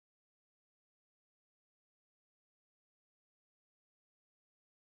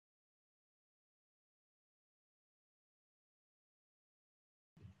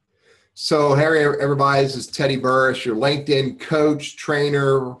So, hey, everybody, this is Teddy Burriss, your LinkedIn coach,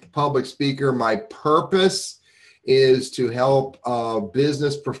 trainer, public speaker. My purpose is to help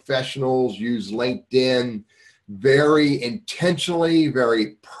business professionals use LinkedIn very intentionally,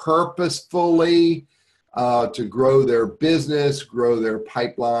 very purposefully to grow their business, grow their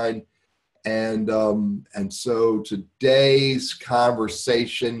pipeline. And so today's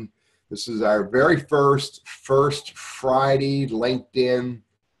conversation, this is our very first Friday LinkedIn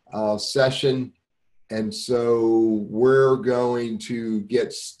session. And so we're going to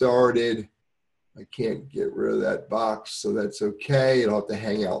get started. I can't get rid of that box, so that's okay. It'll have to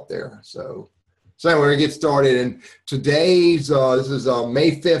hang out there. So anyway, we're gonna get started. And today's, this is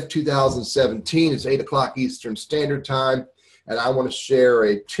May 5th, 2017. It's 8 o'clock Eastern Standard Time. And I want to share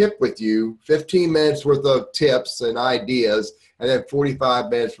a tip with you, 15 minutes worth of tips and ideas, and then 45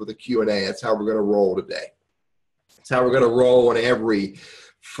 minutes worth of Q&A. That's how we're going to roll today. That's how we're going to roll on every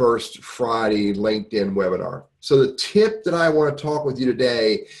first Friday LinkedIn webinar. So the tip that I want to talk with you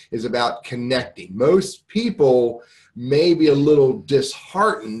today is about connecting. Most people may be a little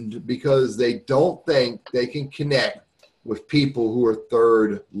disheartened because they don't think they can connect with people who are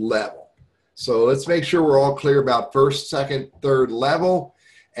third level. So let's make sure we're all clear about first, second, third level,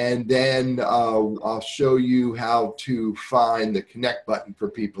 and then I'll show you how to find the connect button for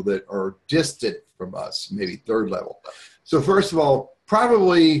people that are distant from us, maybe third level. So first of all,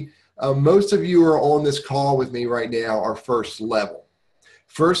 probably most of you are on this call with me right now are first level.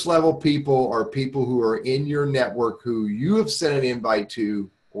 First level people are people who are in your network who you have sent an invite to,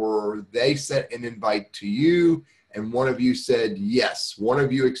 or they sent an invite to you, and one of you said yes, one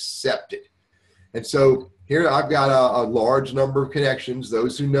of you accepted. And so here I've got a large number of connections.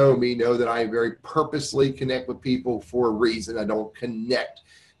 Those who know me know that I very purposely connect with people for a reason. I don't connect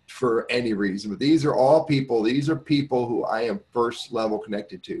for any reason. But these are all people. These are people who I am first level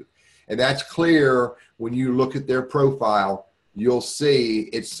connected to. And that's clear when you look at their profile. You'll see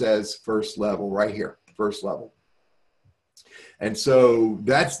it says first level right here, first level. And so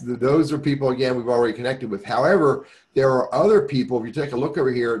those are people, again, we've already connected with. However, there are other people. If you take a look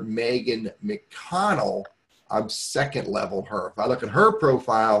over here at Megan McConnell, I'm second level her. If I look at her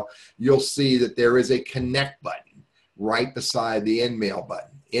profile, you'll see that there is a connect button right beside the InMail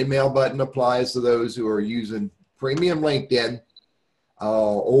button. InMail button applies to those who are using premium LinkedIn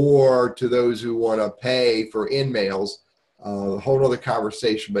or to those who want to pay for InMails. A whole other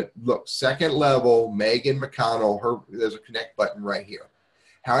conversation, but look, second level, Megan McConnell, there's a connect button right here.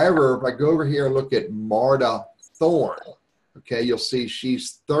 However, if I go over here and look at Marta Thorne, okay, you'll see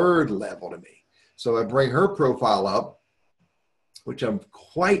she's third level to me. So I bring her profile up, which I'm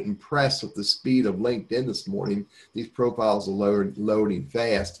quite impressed with the speed of LinkedIn this morning. These profiles are loading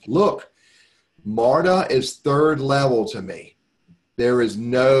fast. Look, Marta is third level to me. There is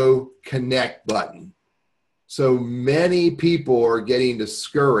no connect button. So many people are getting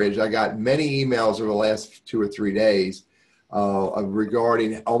discouraged. I got many emails over the last 2 or 3 days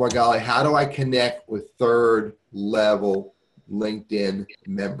regarding, oh my golly, how do I connect with third level LinkedIn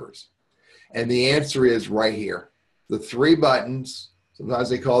members? And the answer is right here. The 3 buttons, sometimes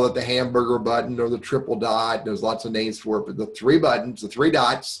they call it the hamburger button or the triple dot. There's lots of names for it, but the 3 buttons, the 3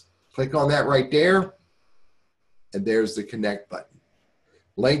 dots, click on that right there, and there's the connect button.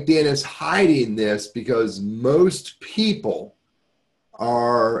 LinkedIn is hiding this because most people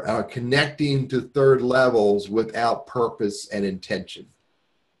are connecting to third levels without purpose and intention.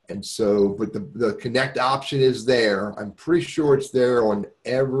 And so, but the connect option is there. I'm pretty sure it's there on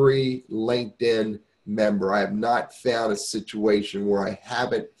every LinkedIn member. I have not found a situation where I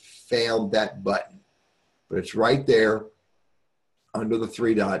haven't found that button, but it's right there under the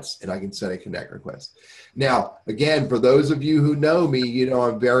 3 dots, and I can send a connect request. Now, again, for those of you who know me, you know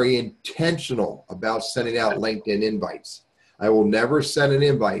I'm very intentional about sending out LinkedIn invites. I will never send an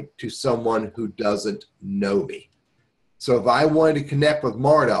invite to someone who doesn't know me. So if I wanted to connect with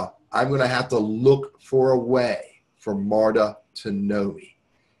Marta, I'm going to have to look for a way for Marta to know me.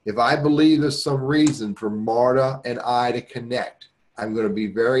 If I believe there's some reason for Marta and I to connect, I'm going to be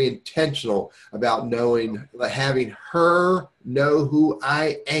very intentional about having her know who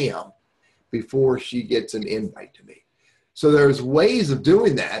I am before she gets an invite to me. So there's ways of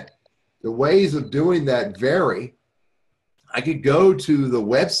doing that. The ways of doing that vary. I could go to the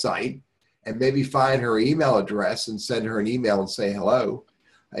website and maybe find her email address and send her an email and say hello.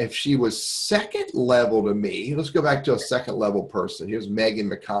 If she was second level to me, let's go back to a second level person. Here's Megan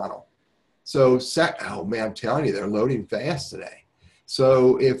McConnell. So, oh man, I'm telling you, they're loading fast today.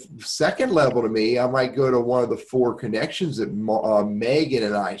 So if second level to me, I might go to one of the 4 connections that Megan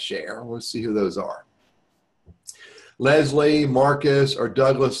and I share. Let's see who those are. Leslie, Marcus, or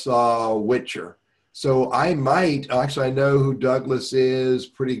Douglas Witcher. So I might, actually I know who Douglas is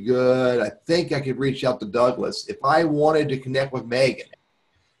pretty good. I think I could reach out to Douglas. If I wanted to connect with Megan,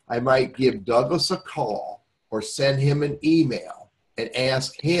 I might give Douglas a call or send him an email and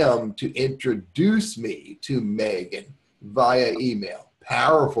ask him to introduce me to Megan via email.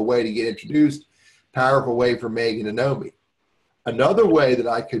 Powerful way to get introduced, powerful way for Megan to know me. Another way that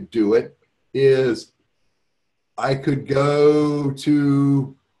I could do it is I could go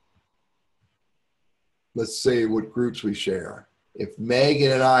to, let's see what groups we share. If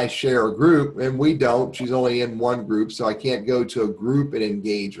Megan and I share a group, and we don't, she's only in one group, so I can't go to a group and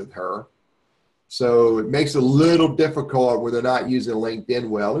engage with her. So it makes it a little difficult when they're not using LinkedIn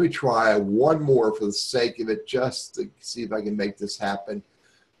well. Let me try one more for the sake of it, just to see if I can make this happen.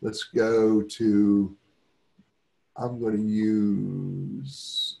 Let's go to, I'm going to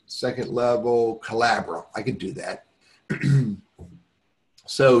use second level Collabra. I can do that.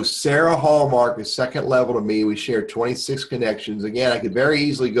 So Sarah Hallmark is second level to me. We share 26 connections. Again, I could very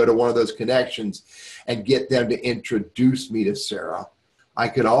easily go to one of those connections and get them to introduce me to Sarah. I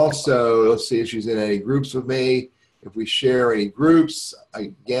could also, let's see if she's in any groups with me. If we share any groups,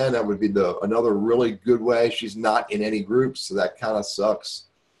 again, that would be another really good way. She's not in any groups, so that kind of sucks.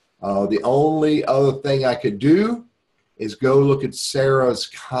 The only other thing I could do is go look at Sarah's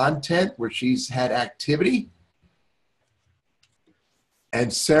content where she's had activity.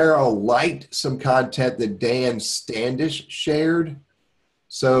 And Sarah liked some content that Dan Standish shared.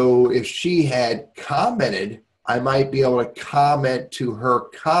 So if she had commented, I might be able to comment to her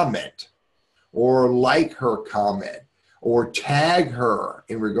comment or like her comment or tag her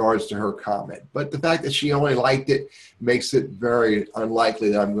in regards to her comment. But the fact that she only liked it makes it very unlikely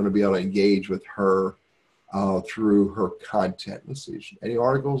that I'm going to be able to engage with her through her content. Let's see, any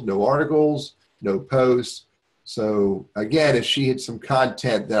articles? No articles, no posts. So again, if she had some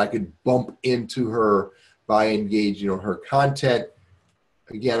content that I could bump into her by engaging on her content,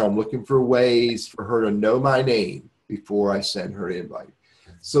 again, I'm looking for ways for her to know my name before I send her an invite.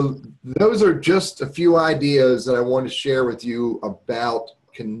 So those are just a few ideas that I want to share with you about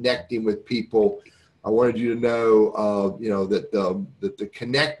connecting with people. I wanted you to know, that the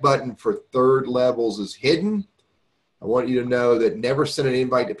connect button for third levels is hidden. I want you to know that never send an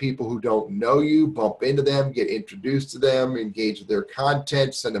invite to people who don't know you. Bump into them, get introduced to them, engage with their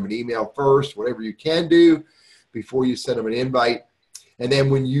content, send them an email first, whatever you can do before you send them an invite. And then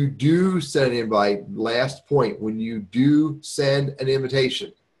when you do send an invite, last point, when you do send an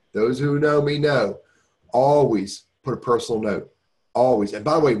invitation, those who know me know, always put a personal note, always. And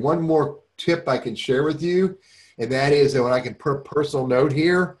by the way, one more tip I can share with you, and that is that when I can put a personal note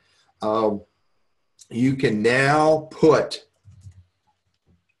here, you can now put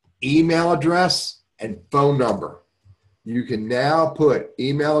email address and phone number. You can now put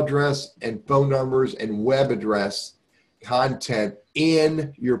email address and phone numbers and web address content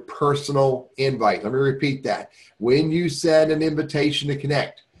in your personal invite. Let me repeat that. When you send an invitation to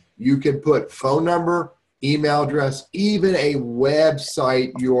connect, you can put phone number, email address, even a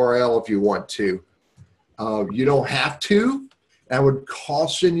website URL if you want to. You don't have to. I would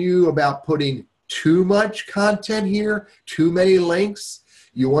caution you about putting too much content here, too many links.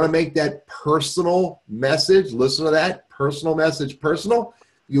 You want to make that personal message. Listen to that, personal message, personal.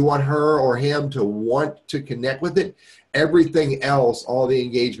 You want her or him to want to connect with it. Everything else, all the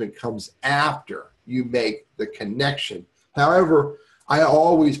engagement comes after you make the connection. However, I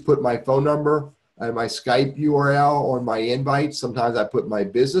always put my phone number and my Skype URL on my invite. Sometimes I put my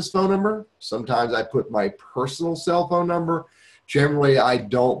business phone number. Sometimes I put my personal cell phone number. Generally, I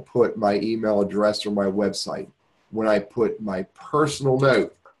don't put my email address or my website when I put my personal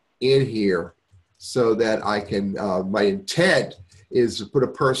note in here so that I can, my intent is to put a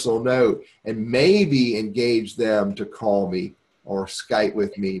personal note and maybe engage them to call me or Skype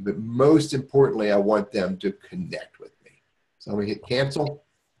with me. But most importantly, I want them to connect with me. So I'm going to hit cancel.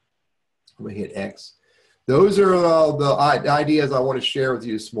 I'm going to hit X. Those are the ideas I want to share with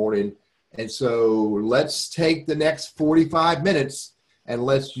you this morning. And so let's take the next 45 minutes and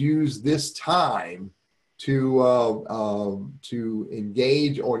let's use this time to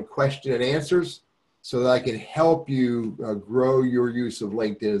engage on question and answers so that I can help you grow your use of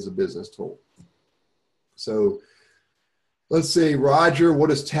LinkedIn as a business tool. So let's see, Roger,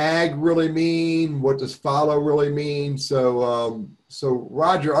 what does tag really mean? What does follow really mean? So,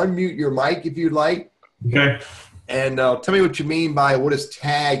 Roger, unmute your mic if you'd like. Okay. And tell me what you mean by what does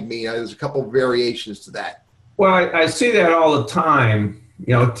tag mean? There's a couple of variations to that. Well, I see that all the time.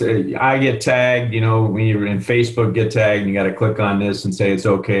 I get tagged, when you're in Facebook, get tagged, and you got to click on this and say it's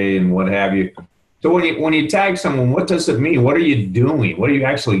okay and what have you. So when you tag someone, what does it mean? What are you doing? What are you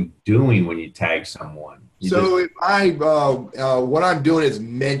actually doing when you tag someone? So if what I'm doing is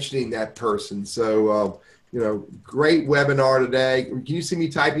mentioning that person. So, great webinar today. Can you see me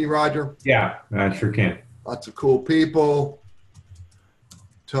typing, Roger? Yeah, I sure can. Lots of cool people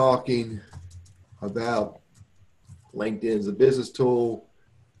talking about LinkedIn as a business tool,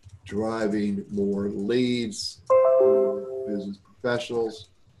 driving more leads for business professionals.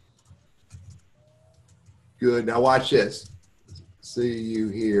 Good. Now watch this. See you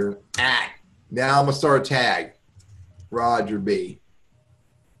here. Now I'm going to start a tag. Roger B.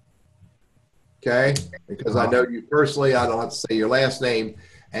 Okay? Because I know you personally. I don't have to say your last name.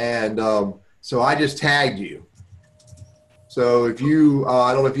 And so I just tagged you. So if you,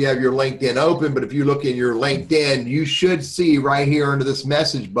 I don't know if you have your LinkedIn open, but if you look in your LinkedIn, you should see right here under this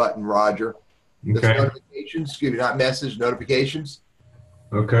message button, Roger. This notifications, excuse me, not message, notifications.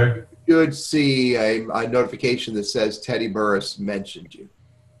 Okay. You should see a notification that says Teddy Burriss mentioned you.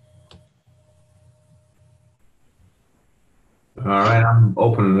 All right, I'm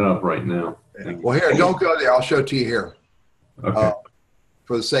opening it up right now. Well, here, don't go there. I'll show it to you here. Okay.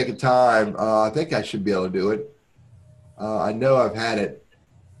 For the sake of time, I think I should be able to do it. I know I've had it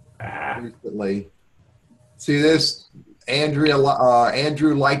recently. See this? Andrew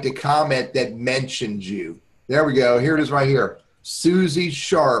liked a comment that mentioned you. There we go. Here it is right here. Susie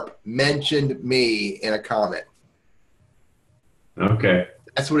Sharp mentioned me in a comment. Okay.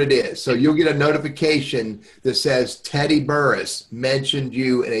 That's what it is. So you'll get a notification that says Teddy Burriss mentioned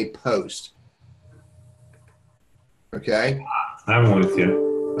you in a post. Okay? I'm with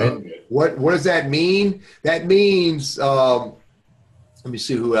you. And what does that mean? That means, let me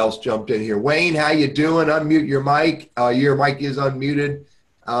see who else jumped in here. Wayne, how you doing? Unmute your mic. Your mic is unmuted.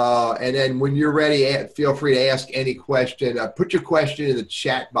 And then when you're ready, feel free to ask any question. Put your question in the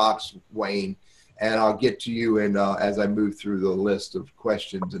chat box, Wayne, and I'll get to you as I move through the list of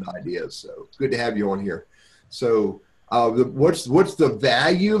questions and ideas. So good to have you on here. So what's the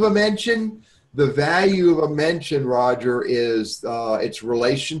value of a mention? The value of a mention, Roger, is it's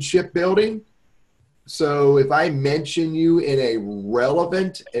relationship building. So if I mention you in a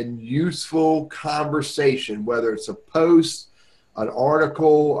relevant and useful conversation, whether it's a post, an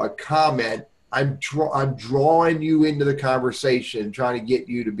article, a comment, I'm drawing you into the conversation, trying to get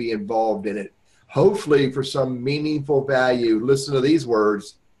you to be involved in it. Hopefully for some meaningful value. Listen to these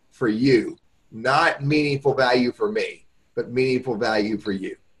words, for you. Not meaningful value for me, but meaningful value for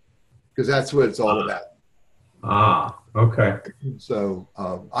you. Because that's what it's all about. Okay. So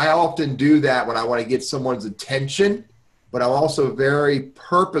I often do that when I want to get someone's attention, but I'm also very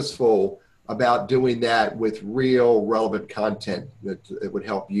purposeful about doing that with real relevant content that would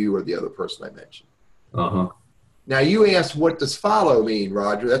help you or the other person I mentioned. Now you asked, what does follow mean,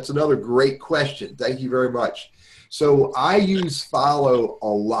 Roger? That's another great question. Thank you very much. So I use follow a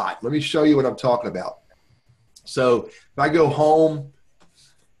lot. Let me show you what I'm talking about. So if I go home,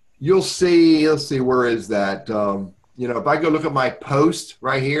 you'll see, let's see, where is that? If I go look at my post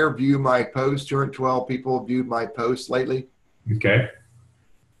right here, view my post, 212 people viewed my post lately. Okay.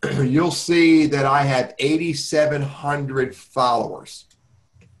 You'll see that I have 8,700 followers.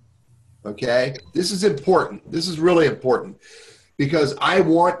 Okay. This is important. This is really important because I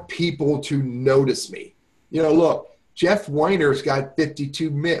want people to notice me. Look, Jeff Weiner's got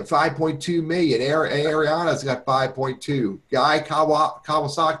 5.2 million. Ariana's got 5.2. Guy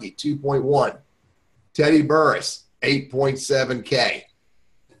Kawasaki, 2.1. Teddy Burriss, 8.7K.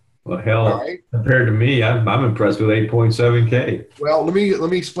 Well, hell, right? Compared to me, I'm impressed with 8.7K. Well, let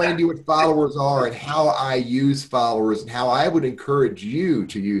me explain to you what followers are and how I use followers and how I would encourage you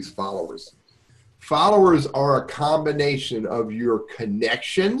to use followers. Followers are a combination of your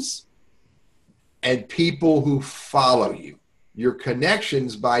connections and people who follow you. Your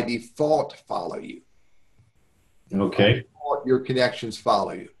connections by default follow you. Okay. By default, your connections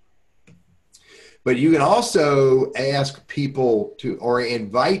follow you. But you can also ask people to, or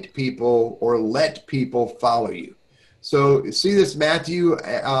invite people, or let people follow you. So see this, Matthew?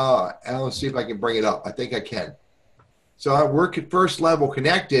 I'll see if I can bring it up. I think I can. So we're first level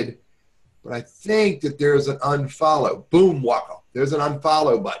connected, but I think that there's an unfollow. Boom, waka. There's an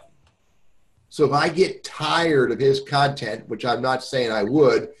unfollow button. So if I get tired of his content, which I'm not saying I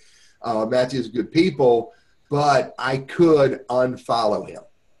would, Matthew's good people, but I could unfollow him.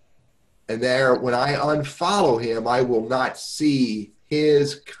 And there, when I unfollow him, I will not see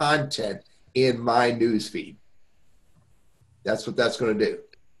his content in my newsfeed. That's what that's going to do.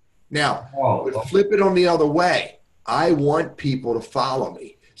 Now, flip it on the other way. I want people to follow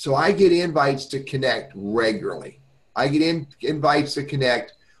me. So I get invites to connect regularly. I get invites to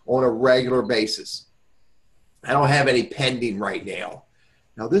connect on a regular basis. I don't have any pending right now.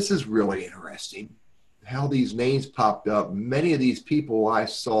 Now, this is really interesting how these names popped up. Many of these people I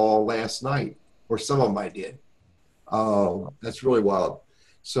saw last night, or some of them I did. That's really wild.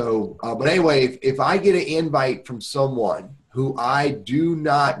 So, but anyway, if I get an invite from someone who I do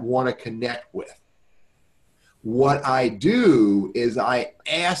not want to connect with, what I do is I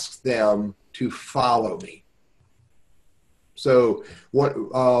ask them to follow me. So what,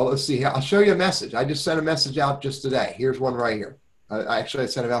 let's see here. I'll show you a message. I just sent a message out just today. Here's one right here. I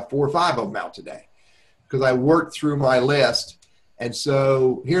sent about 4 or 5 of them out today because I worked through my list. And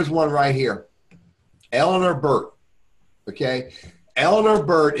so here's one right here. Eleanor Burt. Okay. Eleanor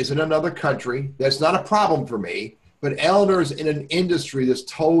Burt is in another country. That's not a problem for me, but Eleanor's in an industry that's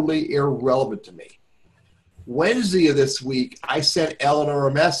totally irrelevant to me. Wednesday of this week, I sent Eleanor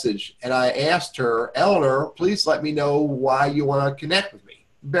a message and I asked her, Eleanor, please let me know why you want to connect with me.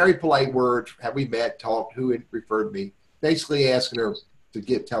 Very polite words. Have we met, talked, who referred me? Basically asking her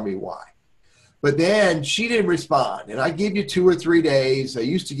to tell me why. But then she didn't respond. And I give you 2 or 3 days. I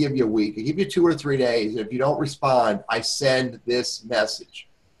used to give you a week. I give you 2 or 3 days. And if you don't respond, I send this message.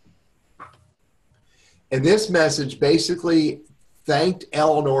 And this message basically thanked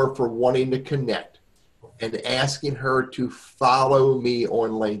Eleanor for wanting to connect and asking her to follow me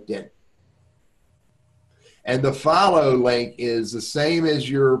on LinkedIn. And the follow link is the same as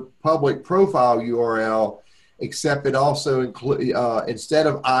your public profile URL, except it also includes, instead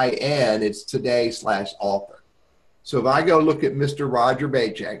of IN, it's today/author. So if I go look at Mr. Roger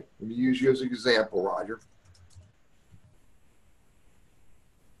Bajak, let me use you as an example, Roger.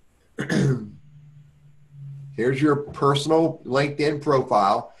 Here's your personal LinkedIn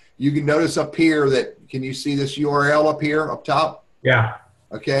profile. You can notice up here that, can you see this URL up here up top? Yeah.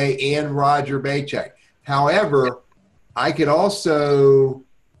 Okay, and Roger Bajak. However, I could also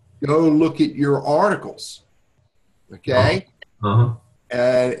go look at your articles. Okay. Uh-huh.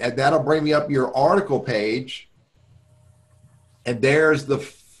 And that'll bring me up your article page. And there's the,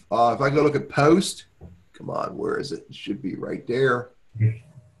 if I go look at post, come on, where is it? It should be right there.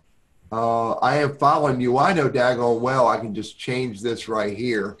 I am following you. I know daggone well I can just change this right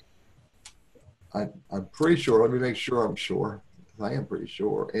here. I'm pretty sure. Let me make sure I'm sure. I am pretty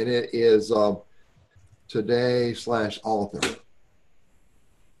sure. And it is today/author.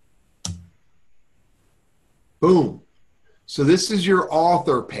 Boom. So this is your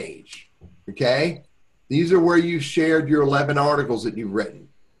author page. Okay. These are where you shared your 11 articles that you've written.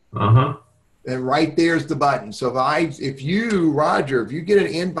 Uh-huh. And right there's the button. So if you, Roger, if you get an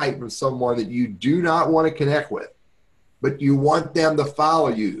invite from someone that you do not want to connect with, but you want them to follow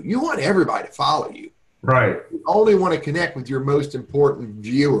you, you want everybody to follow you. Right. You only want to connect with your most important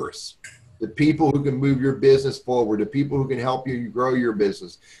viewers, the people who can move your business forward, the people who can help you grow your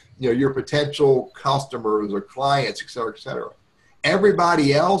business, you know, your potential customers or clients, et cetera, et cetera.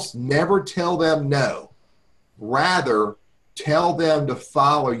 Everybody else, never tell them no. Rather, tell them to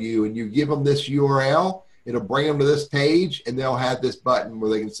follow you, and you give them this URL, it'll bring them to this page, and they'll have this button where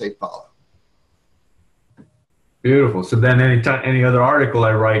they can say follow. Beautiful. So then any other article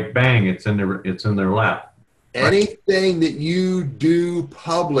I write, bang, it's in their lap. Anything that you do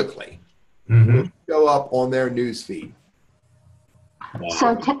publicly will show up on their news feed.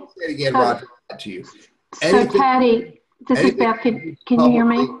 So, Say it again, Roger, to you. So Patty, this is Beth. Can you hear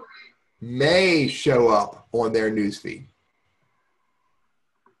me? May show up on their news feed.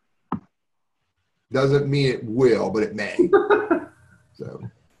 Doesn't mean it will, but it may. So,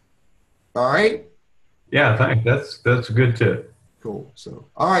 all right. Yeah, thanks. That's a good tip. Cool. So,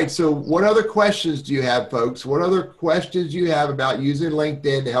 all right. So what other questions do you have, folks? What other questions do you have about using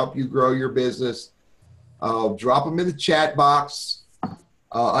LinkedIn to help you grow your business? Drop them in the chat box.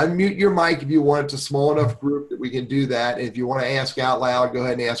 Unmute your mic if you want. It's a small enough group that we can do that. And if you want to ask out loud, go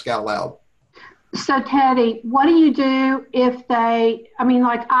ahead and ask out loud. So Teddy, what do you do if they, I mean,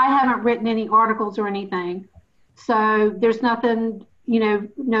 like I haven't written any articles or anything. So there's nothing, you know,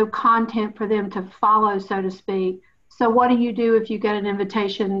 no content for them to follow, so to speak. So what do you do if you get an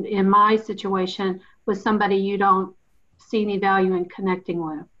invitation in my situation with somebody you don't see any value in connecting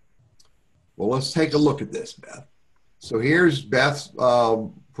with? Well, let's take a look at this, Beth. So here's Beth's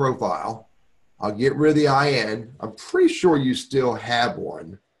profile. I'll get rid of the IN. I'm pretty sure you still have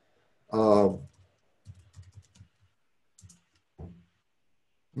one.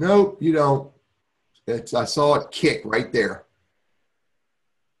 Nope, you don't. I saw it kick right there.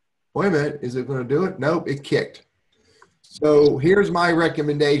 Wait a minute, is it going to do it? Nope, it kicked. So here's my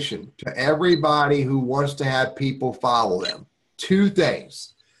recommendation to everybody who wants to have people follow them. 2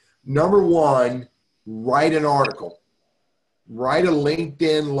 things. Number 1, write an article. write a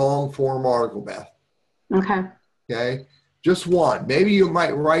LinkedIn long form article, Beth. Okay. Okay. Just one. Maybe you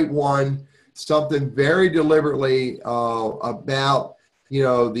might write one, something very deliberately about,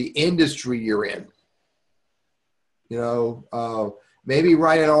 the industry you're in. Maybe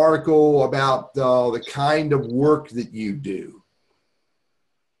write an article about the kind of work that you do.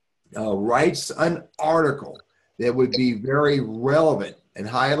 Write an article that would be very relevant and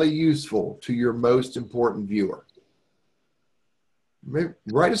highly useful to your most important viewer. Maybe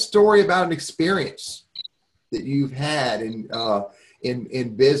write a story about an experience that you've had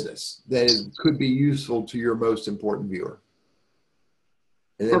in business that could be useful to your most important viewer.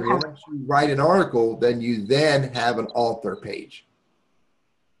 And then once you write an article, then you then have an author page.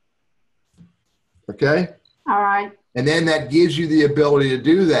 Okay? All right. And then that gives you the ability to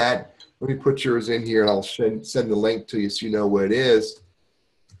do that. Let me put yours in here and I'll send the link to you so you know what it is.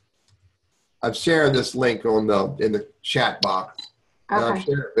 I'm sharing this link in the chat box. Okay. I'm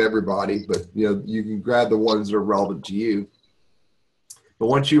sharing it with everybody, but you can grab the ones that are relevant to you. But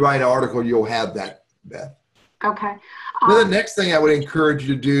once you write an article, you'll have that, Beth. Okay. Then the next thing I would encourage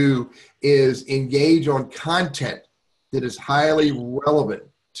you to do is engage on content that is highly relevant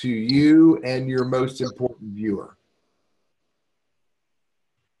to you and your most important viewer.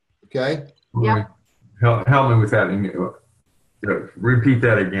 Okay? Yep. Help me with that. Repeat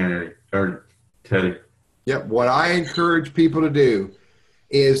that again, Eddie, or Teddy. Yep. What I encourage people to do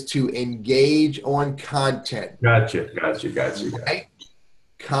is to engage on content. Gotcha. Like,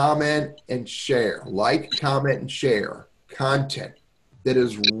 comment, and share. Like, comment, and share content that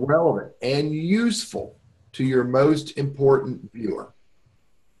is relevant and useful to your most important viewer.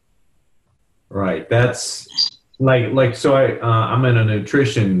 Right. That's so I'm in a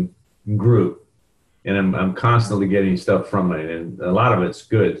nutrition group and I'm constantly getting stuff from it, and a lot of it's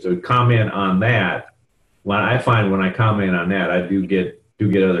good. So comment on that. When I comment on that, I do get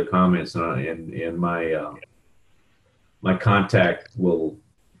other comments on, and my contact will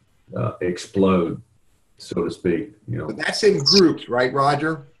explode, so to speak. But that's in groups, right,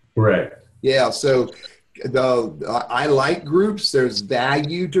 Roger? Correct. Yeah. So I like groups. There's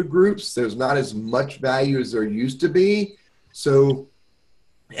value to groups. There's not as much value as there used to be. So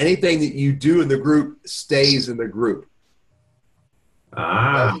anything that you do in the group stays in the group.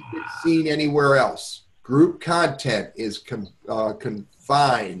 Doesn't get seen anywhere else. Group content is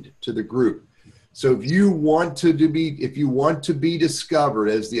confined to the group. So if you want to be discovered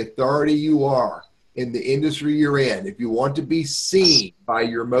as the authority you are in the industry you're in, if you want to be seen by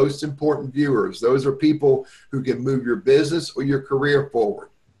your most important viewers, those are people who can move your business or your career forward,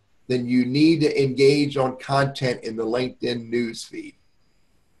 then you need to engage on content in the LinkedIn news feed.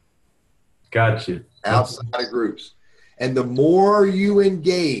 Gotcha. Outside of groups. And the more you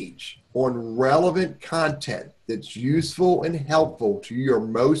engage on relevant content that's useful and helpful to your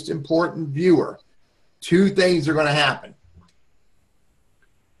most important viewer, two things are going to happen.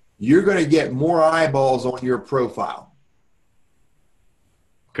 You're going to get more eyeballs on your profile.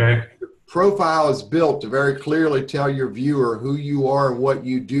 Okay. Your profile is built to very clearly tell your viewer who you are and what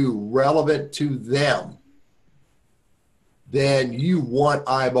you do relevant to them. Then you want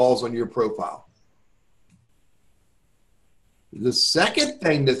eyeballs on your profile. The second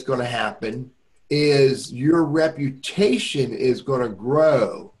thing that's going to happen is your reputation is going to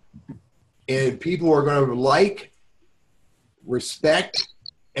grow, and people are going to like, respect,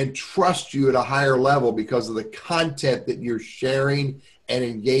 and trust you at a higher level because of the content that you're sharing and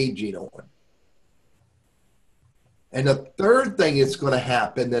engaging on. And the third thing that's going to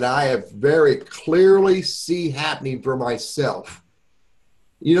happen that I have very clearly see happening for myself.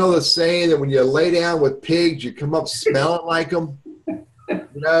 You know the saying that when you lay down with pigs, you come up smelling like them?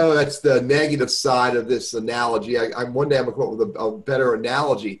 That's the negative side of this analogy. One day I'm going to come up with a better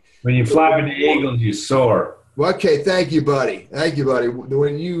analogy. When you fly with the eagles, you soar. Well, okay, thank you, buddy. Thank you, buddy.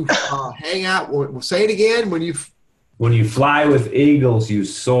 When you hang out, say it again. When you fly with eagles, you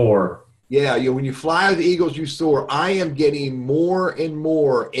soar. Yeah, when you fly with eagles, you soar. I am getting more and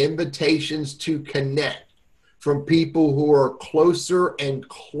more invitations to connect from people who are closer and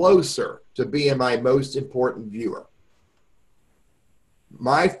closer to being my most important viewer.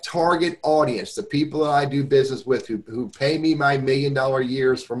 My target audience, the people that I do business with who pay me my $1 million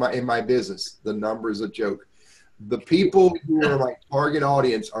years in my business, the number is a joke. The people who are my target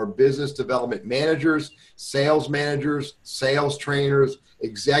audience are business development managers, sales trainers,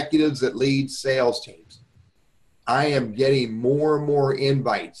 executives that lead sales teams. I am getting more and more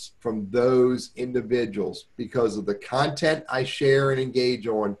invites from those individuals because of the content I share and engage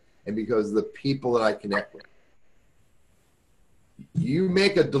on and because of the people that I connect with. You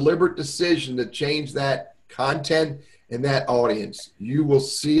make a deliberate decision to change that content in that audience, you will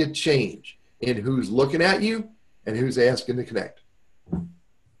see a change in who's looking at you and who's asking to connect.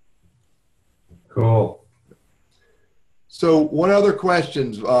 Cool. So what other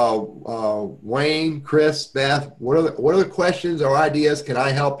questions, Wayne, Chris, Beth, what other questions or ideas can I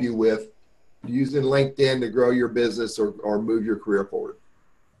help you with using LinkedIn to grow your business or move your career forward?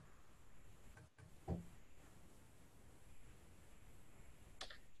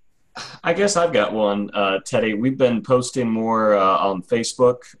 I guess I've got one, Teddy. We've been posting more on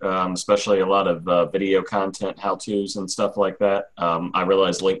Facebook, especially a lot of video content, how-tos and stuff like that. I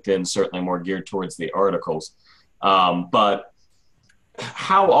realize LinkedIn's certainly more geared towards the articles. But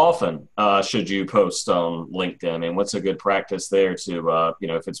how often should you post on LinkedIn? I mean, what's a good practice there to,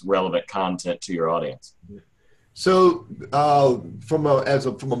 if it's relevant content to your audience? So from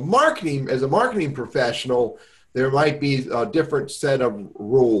a marketing professional, there might be a different set of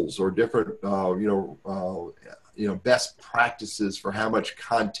rules or different, best practices for how much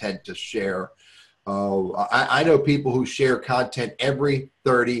content to share. I know people who share content every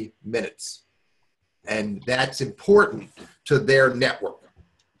 30 minutes, and that's important to their network.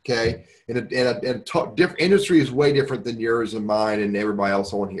 Okay, and different industry is way different than yours and mine and everybody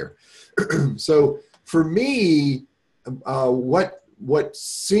else on here. So for me, what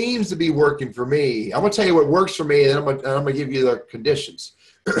seems to be working for me, I'm going to tell you what works for me, and I'm going to give you the conditions.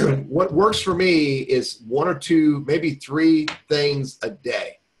 What works for me is 1 or 2, maybe 3 things a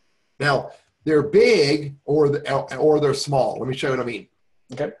day. Now, they're big or they're small. Let me show you what I mean.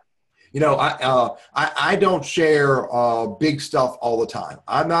 Okay. I don't share big stuff all the time.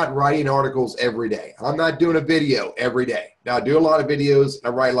 I'm not writing articles every day. I'm not doing a video every day. Now, I do a lot of videos and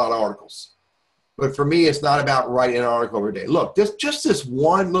I write a lot of articles. But for me, it's not about writing an article every day. Look, just this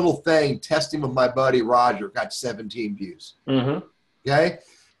one little thing, testing with my buddy Roger, got 17 views. Mm-hmm. Okay?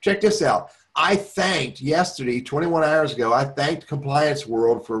 Check this out. I thanked yesterday, 21 hours ago, I thanked Compliance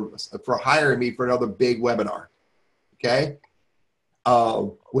World for hiring me for another big webinar. Okay?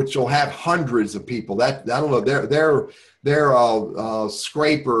 Which will have hundreds of people. That I don't know. Their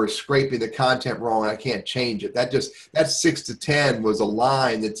scraper is scraping the content wrong, and I can't change it. That 6 to 10 was a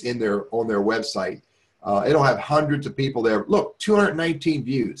line that's on their website. It'll have hundreds of people there. Look, 219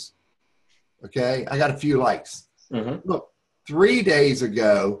 views. Okay, I got a few likes. Mm-hmm. Look, 3 days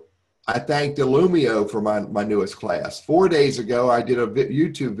ago, I thanked Illumio for my newest class. 4 days ago, I did a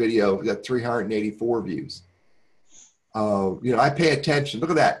YouTube video that got 384 views. I pay attention. Look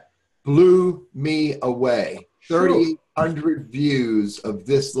at that. Blew me away. 3,800 views of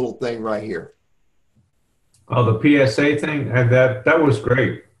this little thing right here. Oh, the PSA thing? That was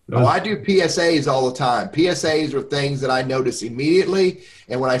great. I do PSAs all the time. PSAs are things that I notice immediately.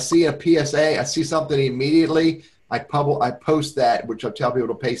 And when I see a PSA, I see something immediately, I post that, which I tell people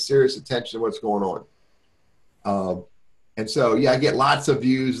to pay serious attention to what's going on. And so, yeah, I get lots of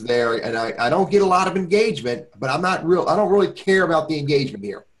views there, and I don't get a lot of engagement, but I don't really care about the engagement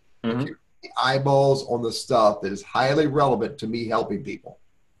here. Mm-hmm. The eyeballs on the stuff that is highly relevant to me helping people.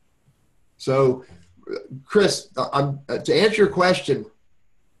 So, Chris, to answer your question,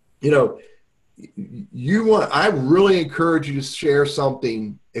 I really encourage you to share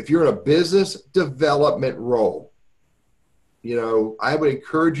something. If you're in a business development role, I would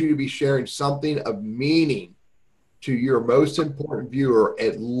encourage you to be sharing something of meaning to your most important viewer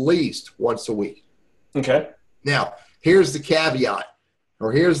at least once a week. Okay. Now, here's the caveat,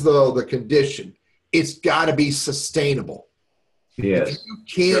 or here's the condition. It's got to be sustainable. Yes. If you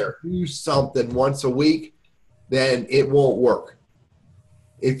can't do something once a week, then it won't work.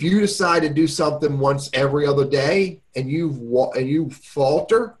 If you decide to do something once every other day and you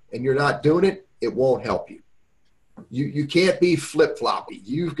falter and you're not doing it, it won't help you. You can't be flip-floppy.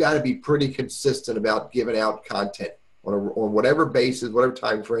 You've got to be pretty consistent about giving out content on whatever basis, whatever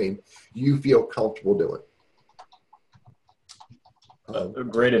time frame you feel comfortable doing.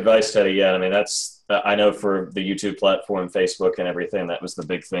 Great advice, Teddy. Yeah, I mean, I know for the YouTube platform, Facebook, and everything, that was the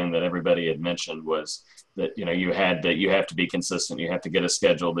big thing that everybody had mentioned was that you have to be consistent. You have to get a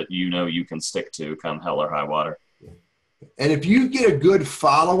schedule that you can stick to come hell or high water. And if you get a good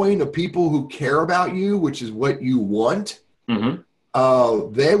following of people who care about you, which is what you want, mm-hmm.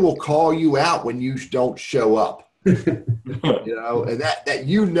 They will call you out when you don't show up. And that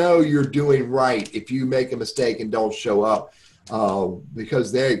you're doing right if you make a mistake and don't show up,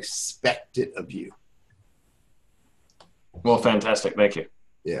 because they expect it of you. Well, fantastic. Thank you.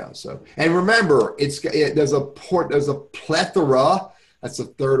 Yeah. So, and remember, there's a plethora. That's the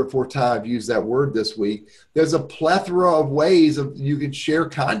 3rd or 4th time I've used that word this week. There's a plethora of ways you can share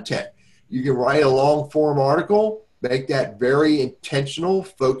content. You can write a long form article, make that very intentional,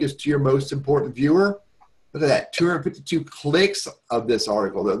 focused to your most important viewer. Look at that, 252 clicks of this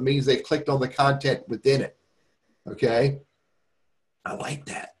article. That means they clicked on the content within it. Okay. I like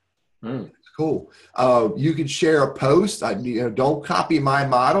that. It's cool. You can share a post. Don't copy my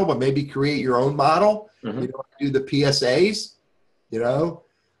model, but maybe create your own model. Do the PSAs,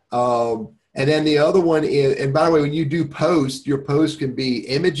 and then the other one is, and by the way, when you do post, your post can be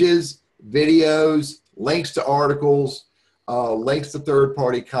images, videos, links to articles, links to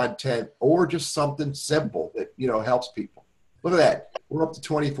third-party content, or just something simple that, helps people. Look at that. We're up to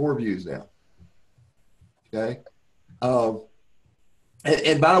 24 views now. Okay.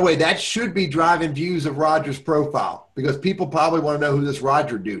 And by the way, that should be driving views of Roger's profile, because people probably want to know who this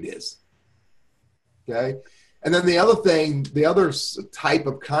Roger dude is. Okay. And then the other thing, the other type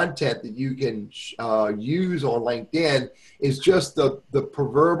of content that you can use on LinkedIn is just the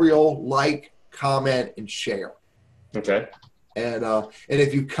proverbial like, comment, and share. Okay. And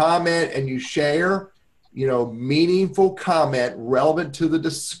if you comment and you share, meaningful comment relevant to the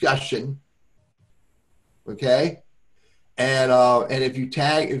discussion. Okay. And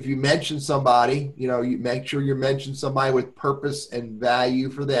if you mention somebody, you make sure you mention somebody with purpose and value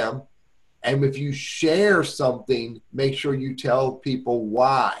for them. And if you share something, make sure you tell people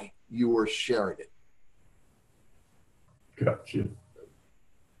why you are sharing it. Gotcha.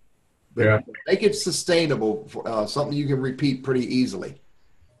 But make it sustainable, something you can repeat pretty easily.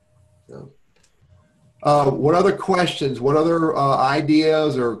 What other questions, what other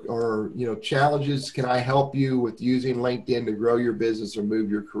ideas or challenges can I help you with using LinkedIn to grow your business or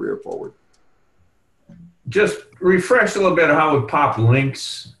move your career forward? Just refresh a little bit of how we pop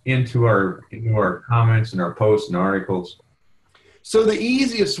links into our comments and our posts and articles. So the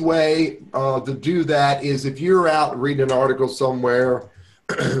easiest way to do that is if you're out reading an article somewhere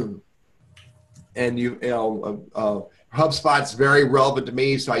and HubSpot's very relevant to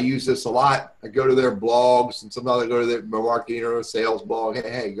me, so I use this a lot. I go to their blogs, and sometimes I go to their marketing or sales blog.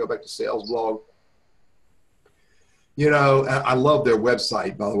 Hey, go back to sales blog. I love their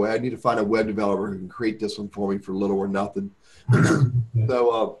website, by the way. I need to find a web developer who can create this one for me for little or nothing.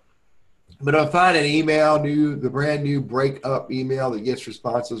 So, but I find an email, the brand new breakup email that gets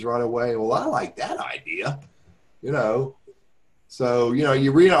responses right away. Well, I like that idea, So,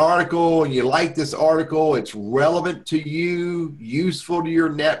 you read an article and you like this article, it's relevant to you, useful to your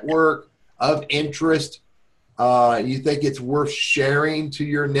network, of interest. You think it's worth sharing to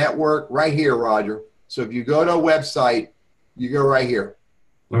your network right here, Roger. So if you go to a website, you go right here.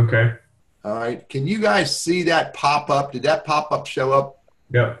 Okay. All right. Can you guys see that pop up? Did that pop up show up?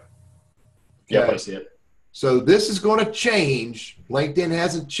 Yep. Yep, I see it. So this is going to change. LinkedIn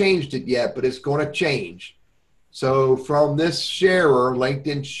hasn't changed it yet, but it's going to change. So from this sharer,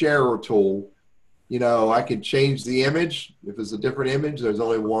 LinkedIn sharer tool, I can change the image. If it's a different image, there's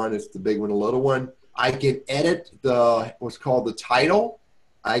only one. It's the big one, the little one. I can edit what's called the title.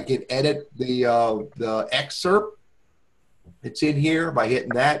 I can edit the excerpt. It's in here by hitting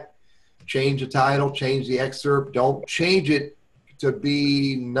that. Change the title, change the excerpt. Don't change it to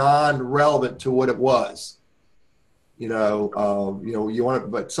be non-relevant to what it was. You want it,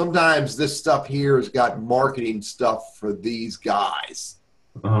 but sometimes this stuff here has got marketing stuff for these guys.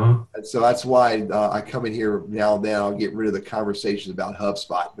 And so that's why I come in here now and then. I'll get rid of the conversations about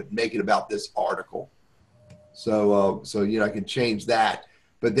HubSpot, but make it about this article. So I can change that.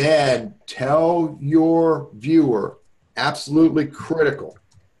 But then tell your viewer, absolutely critical,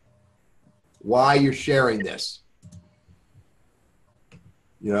 why you're sharing this.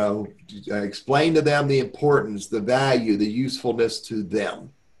 Explain to them the importance, the value, the usefulness to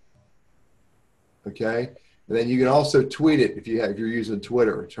them. Okay? And then you can also tweet it if you're using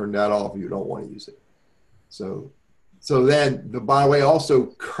Twitter. Turn that off if you don't want to use it. So then, by the way, also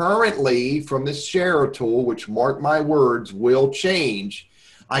currently from this sharer tool, which mark my words will change,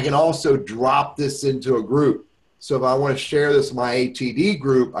 I can also drop this into a group. So if I want to share this in my ATD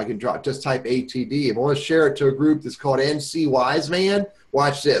group, I can just type ATD. If I want to share it to a group that's called NC Wiseman,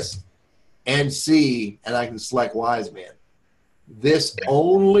 watch this. NC, and I can select Wiseman. This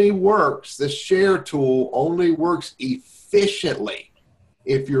only works, this share tool only works efficiently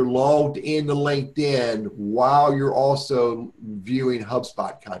if you're logged into LinkedIn while you're also viewing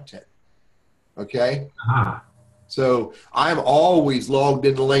HubSpot content. Okay? So I'm always logged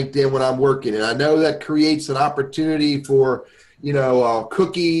into LinkedIn when I'm working, and I know that creates an opportunity for,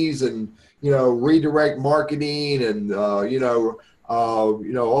 cookies and, redirect marketing and, all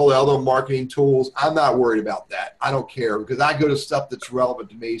the other marketing tools. I'm not worried about that. I don't care because I go to stuff that's relevant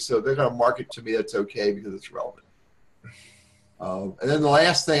to me. So if they're going to market to me, that's okay because it's relevant. And then the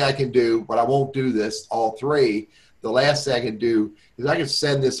last thing I can do, but I won't do this, all three, the last thing I can do is I can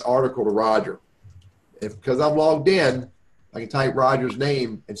send this article to Roger. because I'm logged in, I can type Roger's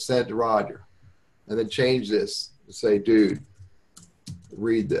name and send it to Roger, and then change this and say, dude,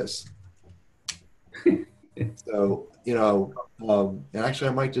 read this. So, and actually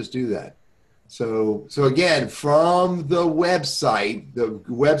I might just do that. So again, from the websites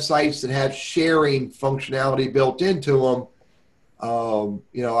that have sharing functionality built into them,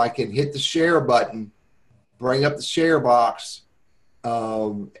 I can hit the share button, bring up the share box,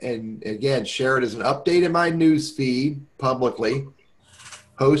 and again, share it as an update in my news feed publicly,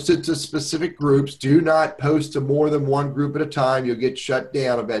 post it to specific groups. Do not post to more than one group at a time. You'll get shut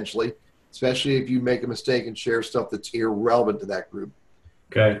down eventually, especially if you make a mistake and share stuff that's irrelevant to that group.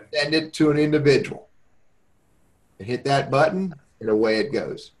 Okay. Send it to an individual and hit that button, and away it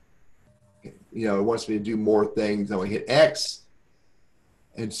goes. It wants me to do more things. I'm going to hit X.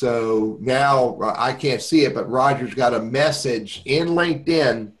 And so now I can't see it, but Roger's got a message in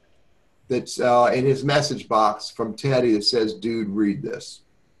LinkedIn that's in his message box from Teddy that says, dude, read this.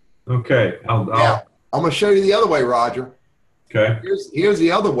 Okay. Now, I'm going to show you the other way, Roger. Okay. Here's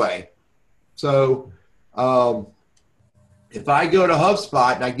the other way. So if I go to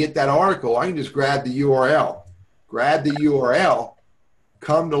HubSpot and I get that article, I can just grab the URL.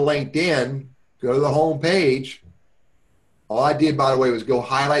 Come to LinkedIn, go to the home page. All I did, by the way, was go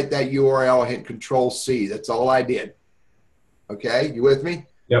highlight that URL, hit Control-C. That's all I did. Okay, you with me?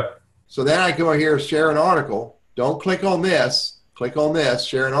 Yep. So then I go here, share an article. Don't click on this. Click on this,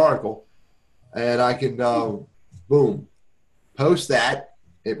 share an article. And I can, boom, post that.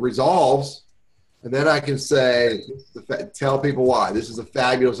 It resolves. And then I can say, tell people why. This is a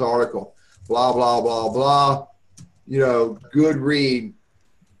fabulous article. Blah, blah, blah, blah. Good read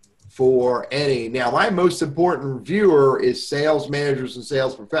for any. Now, my most important reviewer is sales managers and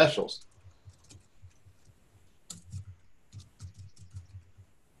sales professionals.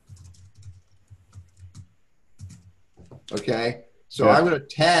 Okay. So yeah. I'm going to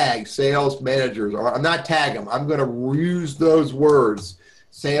tag sales managers, or I'm not tag them. I'm going to use those words,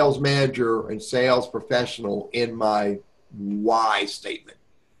 sales manager and sales professional, in my why statement.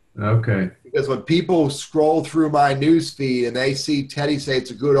 Okay. Because when people scroll through my news feed and they see Teddy say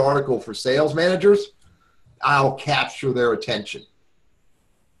it's a good article for sales managers, I'll capture their attention.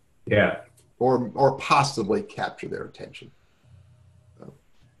 Yeah. Or possibly capture their attention. So.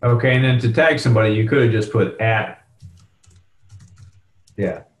 Okay, and then to tag somebody, you could have just put @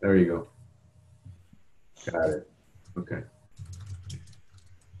 Yeah, there you go. Got it. Okay.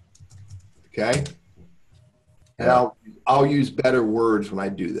 Okay. And I'll use better words when I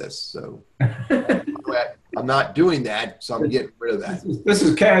do this. So I'm not doing that, so I'm getting rid of that. This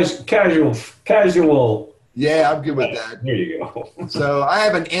is casual. Yeah, I'm good with that. There you go. So I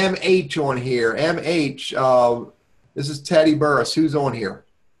have an MH on here. MH, this is Teddy Burriss. Who's on here?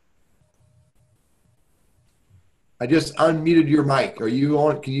 I just unmuted your mic. Are you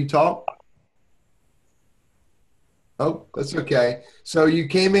on? Can you talk? Oh, that's okay. So you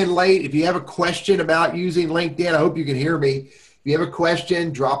came in late. If you have a question about using LinkedIn, I hope you can hear me. If you have a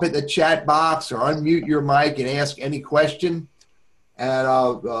question, drop it in the chat box or unmute your mic and ask any question. And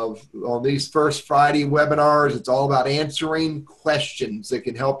on these first Friday webinars, it's all about answering questions that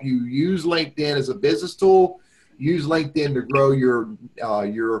can help you use LinkedIn as a business tool, use LinkedIn to grow your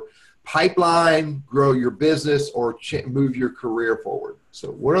pipeline, grow your business, or move your career forward.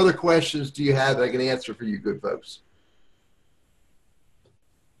 So what other questions do you have that I can answer for you good folks?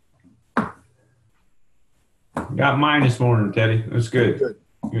 Got mine this morning, Teddy. That's good.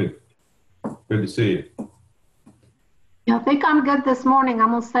 Good to see you. I think I'm good this morning.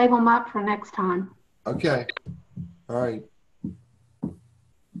 I'm going to save them up for next time. Okay. All right.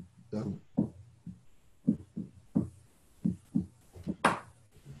 So.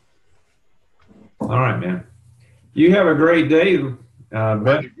 All right, man. You have a great day,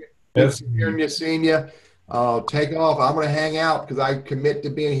 Beth. Hearing you, seeing you. Take off. I'm going to hang out because I commit to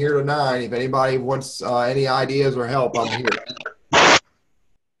being here to 9. If anybody wants any ideas or help, I'm here.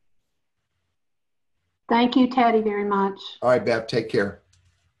 Thank you, Teddy, very much. All right, Beth. Take care.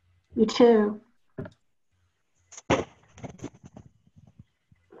 You too. I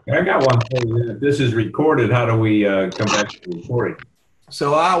got one for you. If this is recorded, how do we come back to the recording?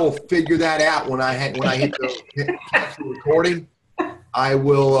 So I will figure that out when I hit the recording. I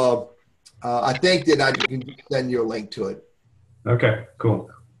will. I think that I can send you a link to it. Okay, cool.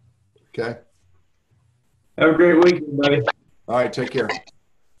 Okay. Have a great weekend, buddy. All right, take care.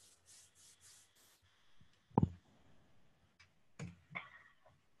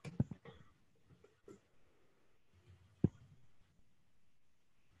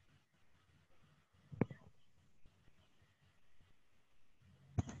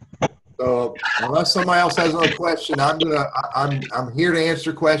 So unless somebody else has another question, I'm here to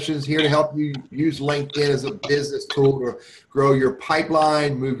answer questions, here to help you use LinkedIn as a business tool to grow your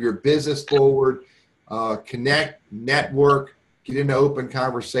pipeline, move your business forward, connect, network, get into open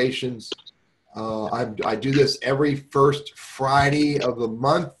conversations. I do this every first Friday of the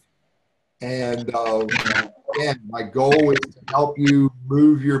month. And again, my goal is to help you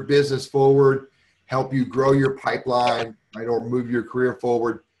move your business forward, help you grow your pipeline, right, or move your career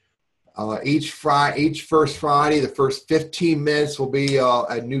forward. Each first Friday, the first 15 minutes will be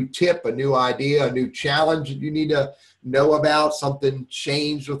a new tip, a new idea, a new challenge that you need to know about, something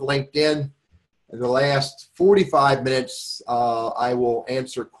changed with LinkedIn. In the last 45 minutes, I will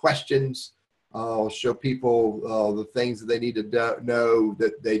answer questions. I'll show people the things that they need to know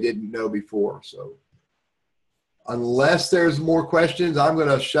that they didn't know before. So unless there's more questions, I'm going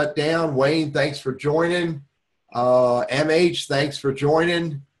to shut down. Wayne, thanks for joining. MH, thanks for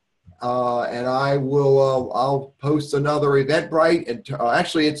joining. And I will, I'll post another Eventbrite, and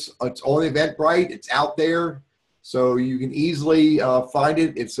actually it's on Eventbrite. It's out there, so you can easily find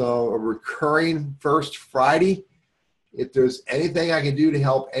it. It's a recurring first Friday. If there's anything I can do to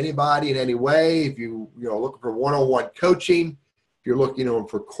help anybody in any way, if you're looking for one-on-one coaching, if you're looking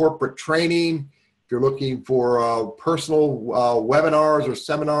for corporate training, if you're looking for personal webinars or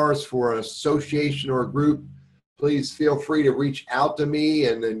seminars for an association or a group, please feel free to reach out to me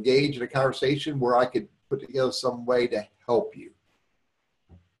and engage in a conversation where I could put together some way to help you.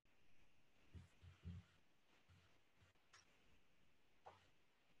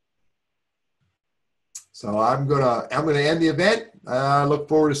 So I'm gonna end the event. I look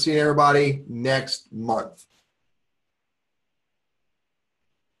forward to seeing everybody next month.